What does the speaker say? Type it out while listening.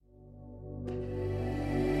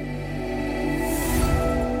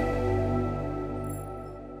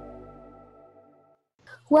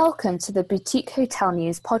Welcome to the Boutique Hotel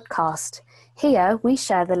News podcast. Here we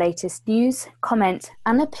share the latest news, comment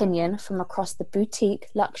and opinion from across the boutique,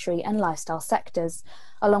 luxury and lifestyle sectors,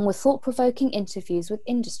 along with thought-provoking interviews with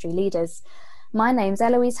industry leaders. My name's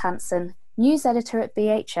Eloise Hanson, news editor at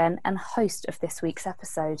BHN and host of this week's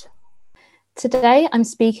episode. Today I'm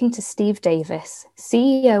speaking to Steve Davis,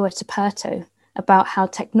 CEO at Aperto, about how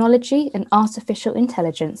technology and artificial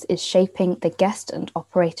intelligence is shaping the guest and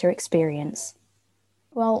operator experience.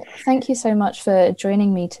 Well, thank you so much for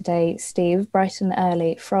joining me today, Steve, bright and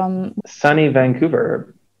early from sunny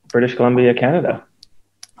Vancouver, British Columbia, Canada.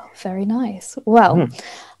 Oh, very nice. Well,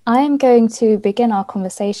 I am going to begin our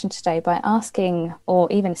conversation today by asking,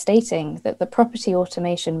 or even stating, that the property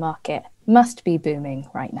automation market must be booming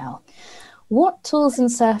right now. What tools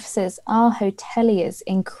and services are hoteliers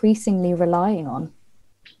increasingly relying on?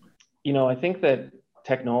 I think that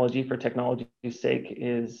technology for technology's sake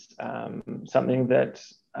is something that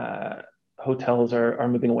hotels are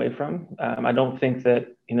moving away from. I don't think that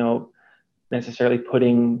necessarily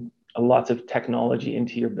putting lots of technology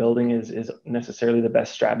into your building is necessarily the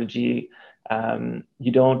best strategy.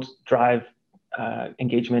 You don't drive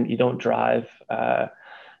engagement. You don't drive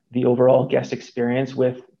the overall guest experience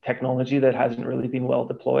with technology that hasn't really been well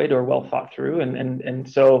deployed or well thought through. And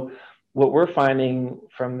so what we're finding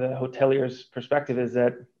from the hotelier's perspective is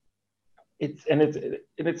that it's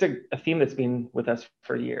a theme that's been with us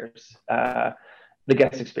for years, the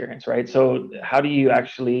guest experience, right? So how do you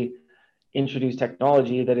actually introduce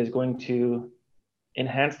technology that is going to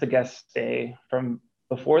enhance the guest stay from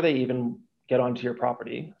before they even get onto your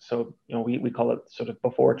property? So, we call it sort of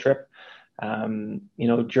before trip,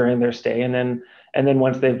 during their stay, and then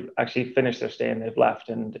once they've actually finished their stay and they've left,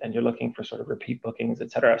 and you're looking for sort of repeat bookings,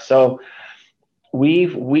 et cetera. So we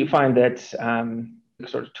find that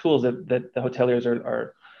sort of tools that the hoteliers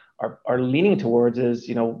are leaning towards is,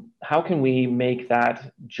 how can we make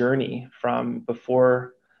that journey from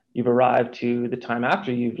before you've arrived to the time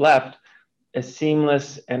after you've left as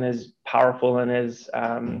seamless and as powerful and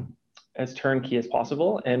as turnkey as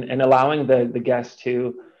possible, and allowing the guests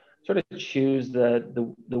to sort of choose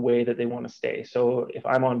the way that they want to stay. So if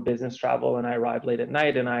I'm on business travel and I arrive late at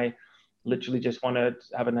night and I literally just want to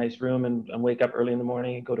have a nice room and wake up early in the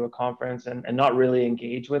morning and go to a conference and not really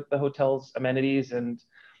engage with the hotel's amenities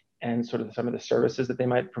and sort of some of the services that they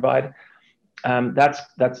might provide, that's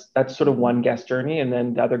sort of one guest journey. And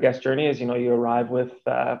then the other guest journey is, you arrive with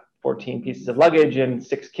 14 pieces of luggage and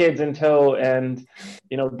 6 kids in tow and,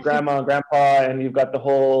 grandma and grandpa, and you've got the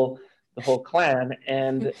whole clan,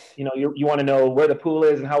 and you want to know where the pool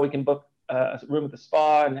is and how we can book a room at the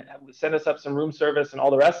spa and send us up some room service and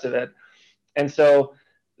all the rest of it. And so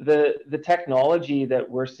the technology that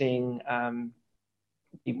we're seeing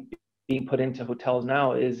being put into hotels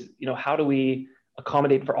now is, how do we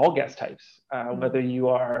accommodate for all guest types, whether you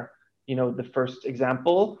are, the first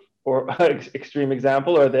example or extreme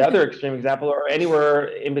example or the other extreme example or anywhere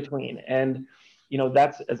in between. And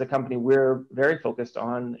that's, as a company, we're very focused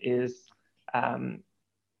on is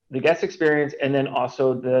the guest experience, and then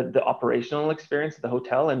also the operational experience of the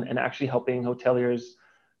hotel, and actually helping hoteliers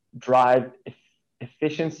drive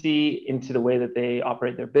efficiency into the way that they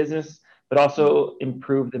operate their business, but also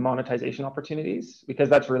improve the monetization opportunities, because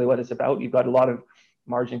that's really what it's about. You've got a lot of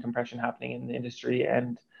margin compression happening in the industry,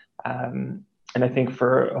 and I think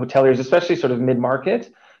for hoteliers, especially sort of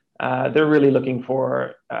mid-market, they're really looking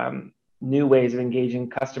for new ways of engaging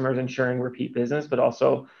customers, ensuring repeat business, but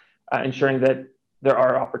also ensuring that there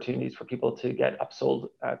are opportunities for people to get upsold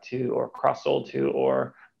to, or cross-sold to,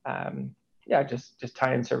 or just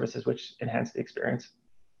tie-in services which enhance the experience.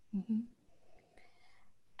 Mm-hmm.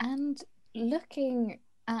 And looking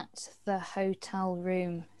at the hotel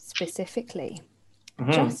room specifically,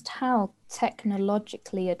 just how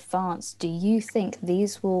technologically advanced do you think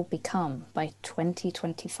these will become by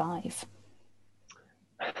 2025?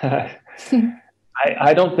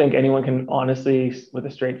 I don't think anyone can honestly, with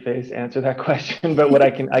a straight face, answer that question. But what I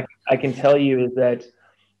can tell you is that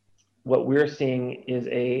what we're seeing is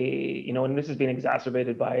and this has been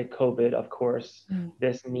exacerbated by COVID, of course,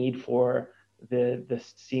 this need for the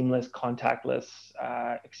seamless contactless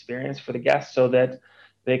experience for the guests, so that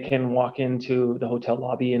they can walk into the hotel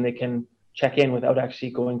lobby and they can check in without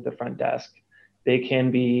actually going to the front desk. They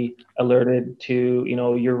can be alerted to,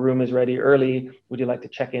 your room is ready early. Would you like to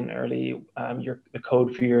check in early? The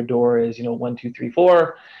code for your door is, 1, 2, 3,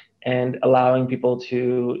 4, and allowing people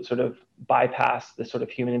to sort of bypass the sort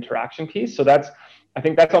of human interaction piece. So I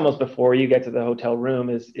think that's almost before you get to the hotel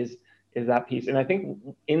room is that piece. And I think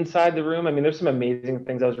inside the room, there's some amazing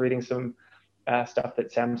things. I was reading some stuff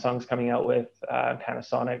that Samsung's coming out with,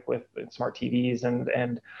 Panasonic with smart TVs,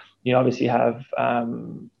 and you obviously have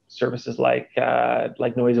services like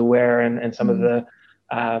Noise Aware and some of the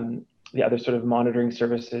other sort of monitoring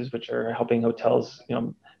services, which are helping hotels,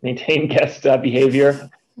 maintain guest behavior.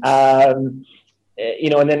 And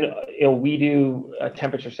then we do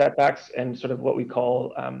temperature setbacks and sort of what we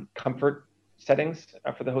call comfort settings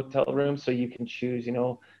for the hotel room, so you can choose,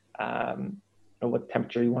 what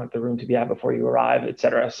temperature you want the room to be at before you arrive, et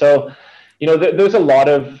cetera. So, there's a lot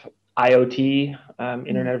of IoT,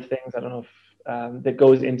 Internet of Things, I don't know if that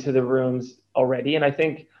goes into the rooms already. And I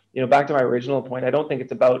think, back to my original point, I don't think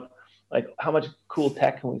it's about like how much cool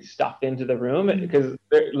tech can we stuff into the room, because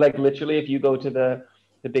like literally if you go to the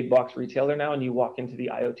big box retailer now and you walk into the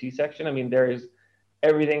IoT section, I mean, there is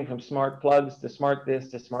everything from smart plugs to smart this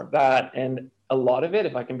to smart that. And a lot of it,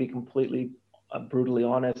 if I can be completely brutally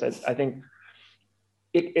honest, I think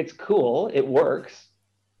it's cool, it works,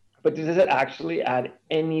 but does it actually add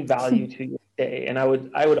any value to your day? And I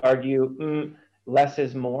would argue less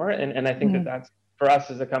is more. And I think that's for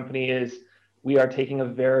us as a company, is we are taking a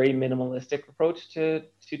very minimalistic approach to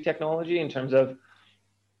technology in terms of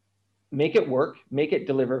make it work, make it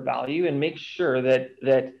deliver value, and make sure that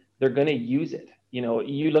they're going to use it.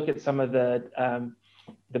 You look at some of the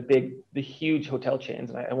huge hotel chains,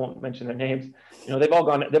 and I won't mention their names. They've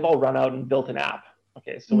all run out and built an app.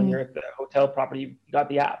 Okay, so when you're at the hotel property, you got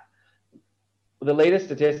the app. The latest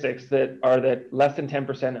statistics that less than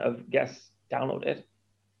 10% of guests download it.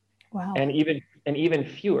 Wow. And even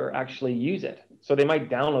fewer actually use it. So they might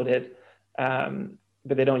download it,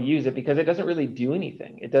 but they don't use it because it doesn't really do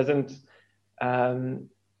anything. It doesn't.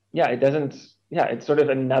 It's sort of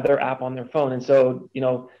another app on their phone. And so,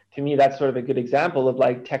 to me, that's sort of a good example of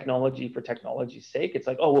like technology for technology's sake. It's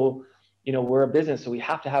like, oh, well, we're a business, so we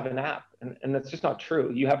have to have an app, and that's just not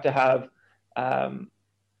true. You have to have,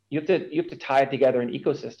 you have to tie it together an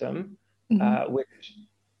ecosystem,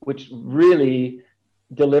 which really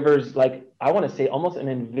delivers, like, I want to say almost an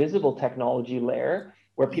invisible technology layer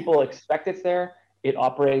where people expect it's there, it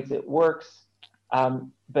operates, it works,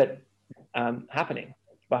 but happening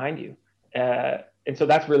behind you. And so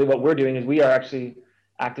that's really what we're doing, is we are actually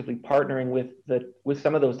actively partnering with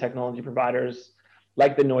some of those technology providers,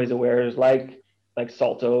 like the Noise Awares, like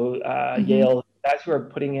Salto, Yale, guys who are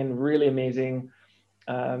putting in really amazing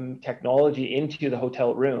technology into the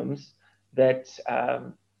hotel rooms that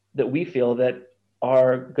we feel that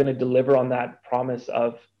are going to deliver on that promise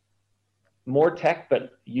of more tech,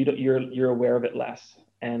 but you're aware of it less.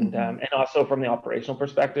 And and also from the operational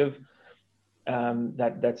perspective,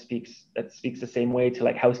 that speaks the same way to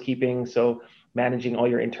like housekeeping. So managing all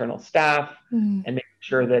your internal staff and making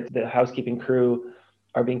sure that the housekeeping crew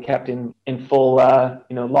are being kept in full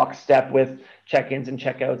lockstep with check-ins and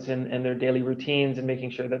check-outs and their daily routines, and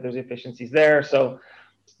making sure that there's efficiencies there. So,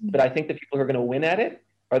 but I think the people who are going to win at it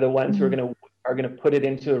are the ones who are going to put it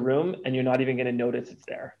into a room and you're not even going to notice it's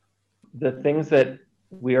there. The things that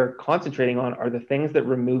we are concentrating on are the things that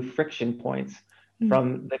remove friction points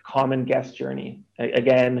from the common guest journey.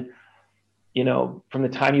 Again, from the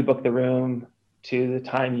time you book the room to the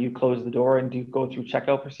time you close the door and do go through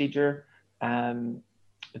checkout procedure,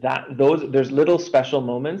 there's little special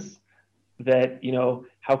moments that,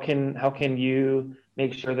 how can you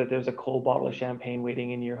make sure that there's a cold bottle of champagne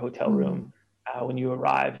waiting in your hotel room when you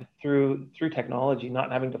arrive through technology,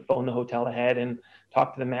 not having to phone the hotel ahead and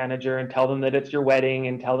talk to the manager and tell them that it's your wedding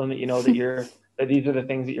and tell them that, that you're that these are the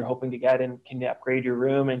things that you're hoping to get, and can they upgrade your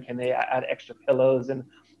room, and can they add extra pillows and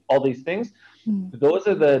all these things. Those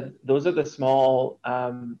are the small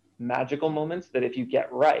magical moments that if you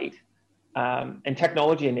get right, and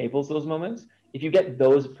technology enables those moments, if you get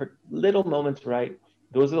those little moments right,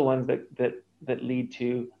 those are the ones that lead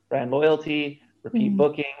to brand loyalty, repeat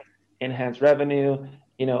booking, enhanced revenue,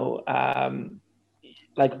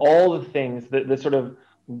 like all the things, the sort of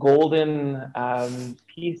golden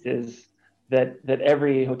pieces that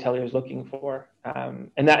every hotelier is looking for.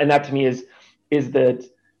 And that to me is that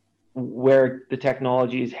where the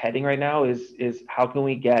technology is heading right now, is how can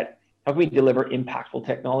we deliver impactful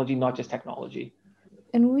technology, not just technology.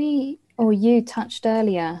 And you touched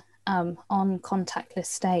earlier on contactless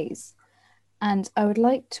stays. And I would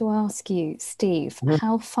like to ask you, Steve,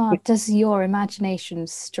 how far does your imagination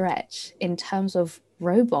stretch in terms of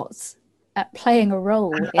robots at playing a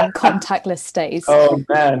role in contactless stays? Oh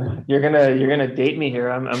man, you're gonna date me here.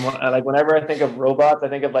 I'm like, whenever I think of robots, I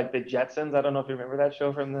think of like the Jetsons. I don't know if you remember that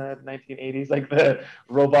show from the 1980s, like the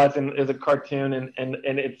robots, and it was a cartoon, and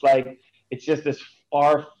it's like, it's just this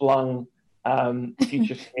far-flung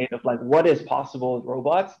future state of like what is possible with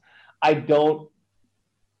robots. I don't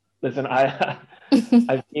Listen, I've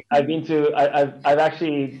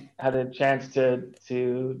actually had a chance to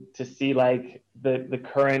see like the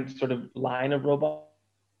current sort of line of robots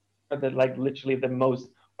that like literally the most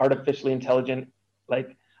artificially intelligent,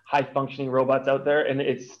 like high functioning robots out there, and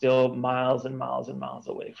it's still miles and miles and miles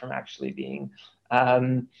away from actually being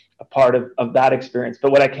a part of that experience.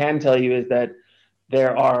 But what I can tell you is that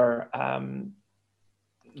there are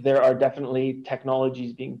definitely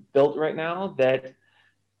technologies being built right now that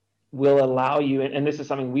will allow you, and this is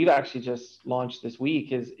something we've actually just launched this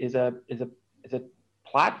week, is a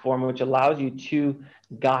platform which allows you to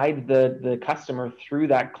guide the customer through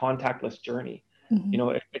that contactless journey. Mm-hmm. You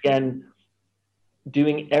know, again,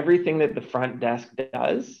 doing everything that the front desk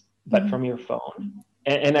does, but from your phone.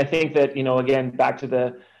 And I think that, you know, again, back to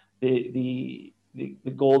the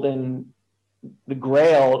golden, the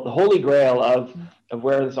grail, the holy grail of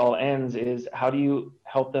where this all ends is how do you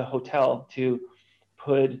help the hotel to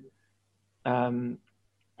put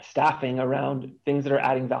staffing around things that are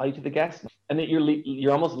adding value to the guest, and that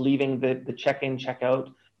you're almost leaving the check-in, check-out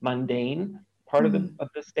mundane part of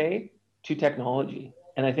the stay to technology.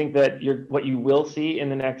 And I think that what you will see in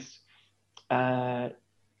the next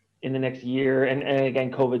year, and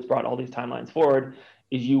again, COVID's brought all these timelines forward,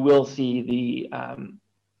 is you will see the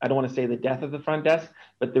I don't want to say the death of the front desk,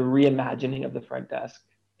 but the reimagining of the front desk,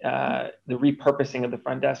 the repurposing of the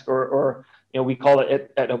front desk, or you know, we call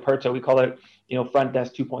it at Operto, we call it, you know, front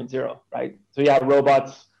desk 2.0, right? So yeah,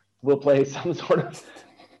 robots will play some sort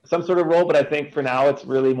of role, but I think for now it's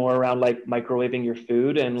really more around like microwaving your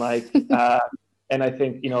food and like and I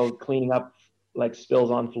think, you know, cleaning up like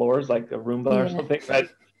spills on floors like a Roomba or something, right?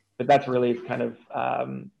 But that's really kind of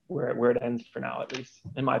where it ends for now, at least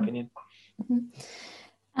in my opinion.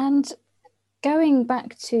 And going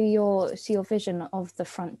back to your vision of the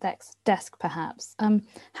front desk, perhaps,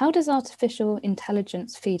 how does artificial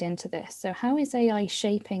intelligence feed into this? So how is AI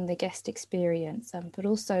shaping the guest experience, but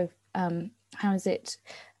also how is it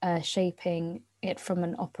shaping it from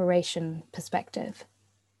an operation perspective?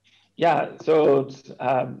 Yeah, so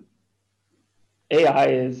AI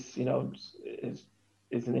is, you know,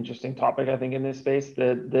 is an interesting topic, I think, in this space.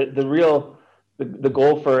 The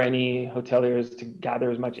goal for any hotelier is to gather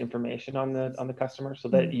as much information on the customer so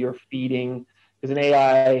that you're feeding, because an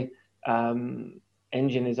AI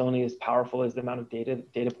engine is only as powerful as the amount of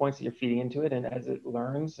data points that you're feeding into it, and as it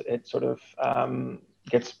learns, it sort of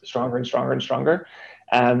gets stronger and stronger and stronger.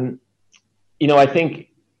 You know, I think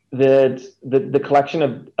that the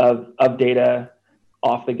collection of data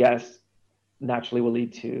off the guest naturally will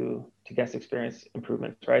lead to guest experience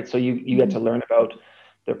improvements, right? So you get to learn about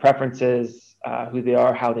their preferences, who they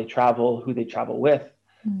are, how they travel, who they travel with,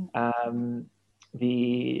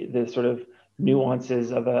 the sort of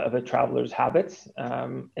nuances of a traveler's habits,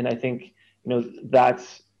 and I think, you know,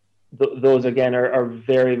 those again are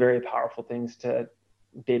very, very powerful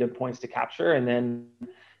data points to capture, and then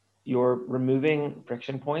you're removing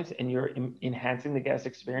friction points and you're enhancing the guest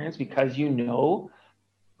experience because you know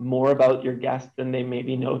more about your guest than they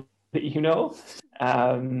maybe know that you know,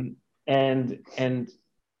 and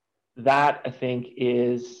that, I think,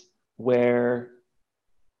 is where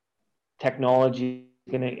technology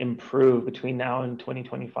is going to improve between now and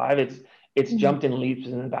 2025. It's jumped in leaps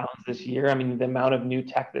and bounds this year. I mean, the amount of new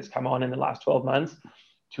tech that's come on in the last 12 months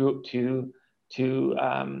to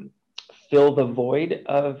fill the void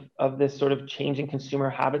of this sort of changing consumer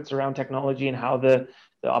habits around technology and how the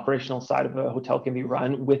operational side of a hotel can be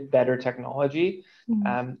run with better technology.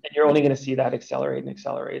 And you're only going to see that accelerate and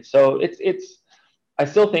accelerate. So I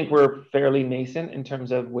still think we're fairly nascent in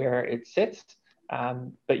terms of where it sits,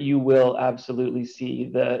 but you will absolutely see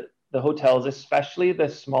the hotels, especially the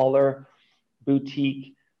smaller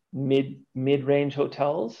boutique mid-range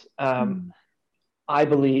hotels. I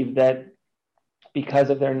believe that because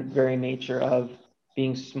of their very nature of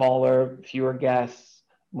being smaller, fewer guests,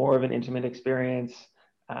 more of an intimate experience,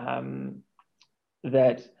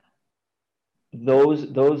 that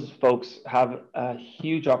those folks have a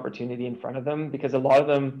huge opportunity in front of them, because a lot of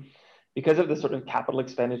them, because of the sort of capital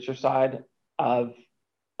expenditure side of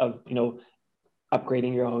you know,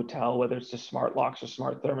 upgrading your hotel, whether it's to smart locks or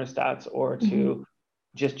smart thermostats or to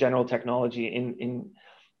just general technology in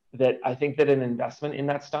that, I think that an investment in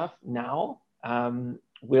that stuff now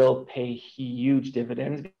will pay huge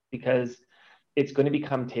dividends, because it's going to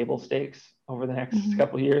become table stakes over the next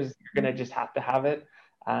couple of years. You're going to just have to have it.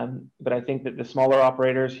 But I think that the smaller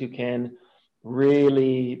operators who can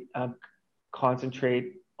really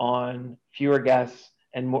concentrate on fewer guests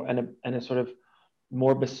and more and a sort of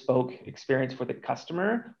more bespoke experience for the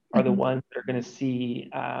customer are the ones that are going to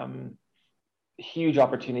see huge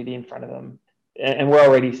opportunity in front of them. and we're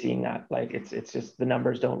already seeing that. Like it's just the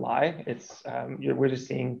numbers don't lie. We're just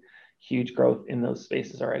seeing huge growth in those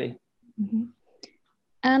spaces already. Mm-hmm.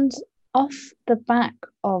 And off the back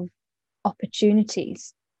of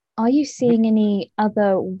opportunities, are you seeing any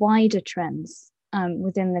other wider trends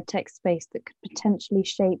within the tech space that could potentially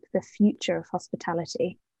shape the future of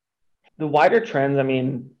hospitality? The wider trends, I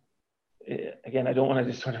mean, again, I don't want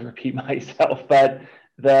to just sort of repeat myself, but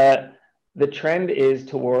the trend is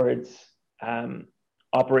towards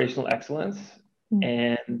operational excellence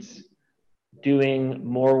and doing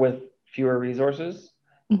more with fewer resources,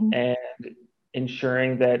 and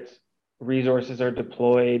ensuring that resources are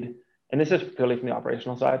deployed, and this is purely from the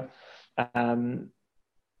operational side,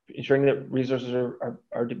 ensuring that resources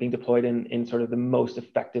are being deployed in sort of the most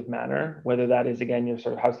effective manner, whether that is, again, your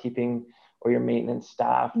sort of housekeeping or your maintenance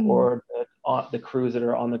staff or the crews that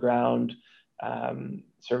are on the ground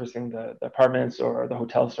servicing the apartments or the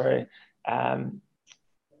hotel, to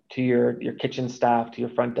your kitchen staff, to your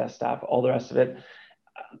front desk staff, all the rest of it.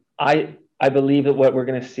 I believe that what we're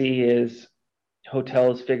going to see is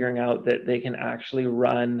hotels figuring out that they can actually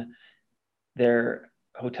run their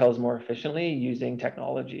hotels more efficiently using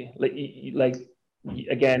technology. Like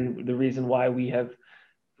again, the reason why we have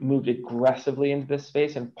moved aggressively into this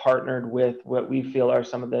space and partnered with what we feel are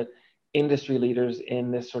some of the industry leaders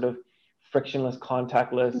in this sort of frictionless,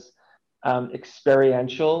 contactless,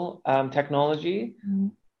 experiential technology.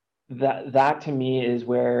 That to me is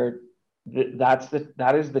where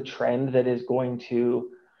that is the trend that is going to,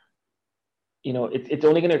 it's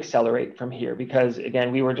only going to accelerate from here, because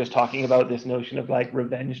again, we were just talking about this notion of like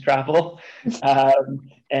revenge travel,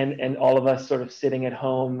 and all of us sort of sitting at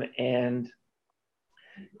home and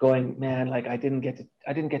going, man, like I didn't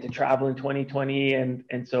get to travel in 2020,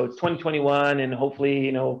 and so it's 2021, and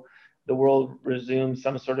hopefully the world resumes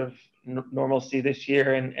some sort of normalcy this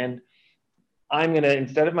year, and I'm gonna,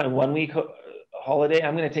 instead of my 1 week holiday,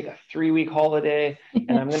 I'm gonna take a 3 week holiday,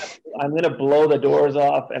 and I'm gonna blow the doors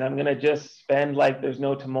off, and I'm gonna just spend like there's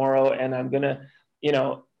no tomorrow, and I'm gonna,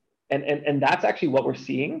 and that's actually what we're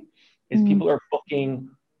seeing is people are booking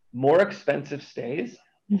more expensive stays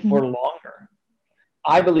for longer.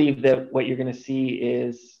 I believe that what you're going to see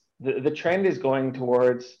is the trend is going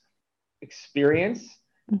towards experience,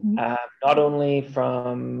 not only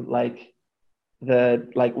from like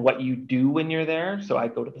what you do when you're there. So I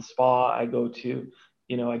go to the spa, I go to,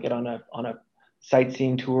 I get on a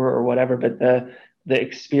sightseeing tour or whatever, but the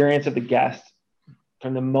experience of the guest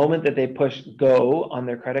from the moment that they push go on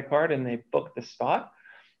their credit card and they book the spot,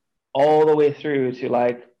 all the way through to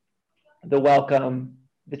like the welcome,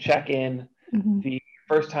 the check-in, the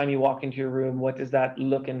first time you walk into your room, what does that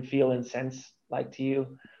look and feel and sense like to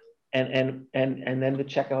you? And then the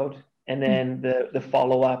checkout, and then the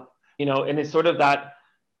follow-up, and it's sort of that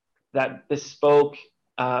bespoke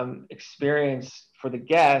experience for the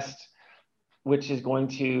guest, which is going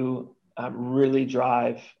to really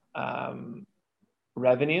drive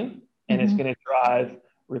revenue, and it's going to drive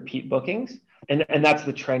repeat bookings. And that's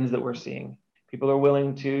the trends that we're seeing. People are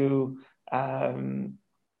willing to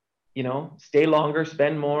stay longer,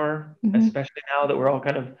 spend more, especially now that we're all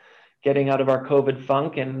kind of getting out of our COVID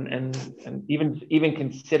funk, and even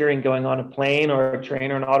considering going on a plane or a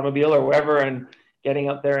train or an automobile or wherever and getting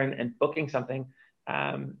out there and booking something,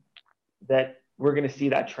 that we're going to see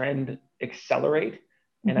that trend accelerate.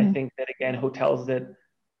 And I think that, again, hotels that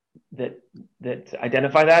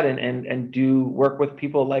identify that and do work with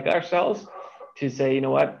people like ourselves to say, you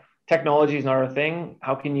know what, technology is not our thing.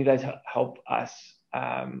 How can you guys help us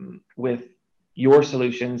with your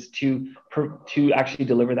solutions to actually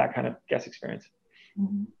deliver that kind of guest experience?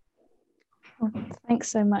 Well, thanks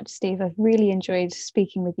so much, Steve. I've really enjoyed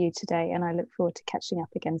speaking with you today, and I look forward to catching up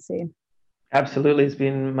again soon. Absolutely. It's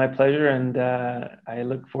been my pleasure, and I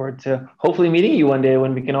look forward to hopefully meeting you one day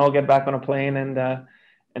when we can all get back on a plane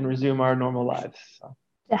and resume our normal lives. So,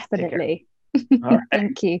 definitely. All right.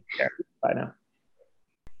 Thank you. Bye now.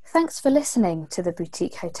 Thanks for listening to the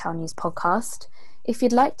Boutique Hotel News podcast. If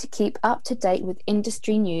you'd like to keep up to date with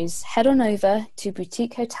industry news, head on over to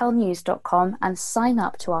boutiquehotelnews.com and sign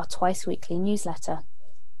up to our twice-weekly newsletter.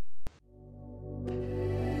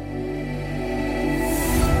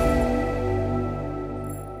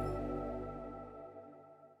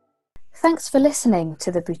 Thanks for listening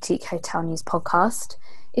to the Boutique Hotel News podcast.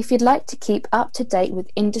 If you'd like to keep up to date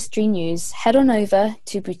with industry news, head on over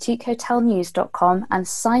to boutiquehotelnews.com and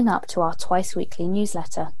sign up to our twice-weekly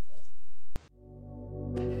newsletter.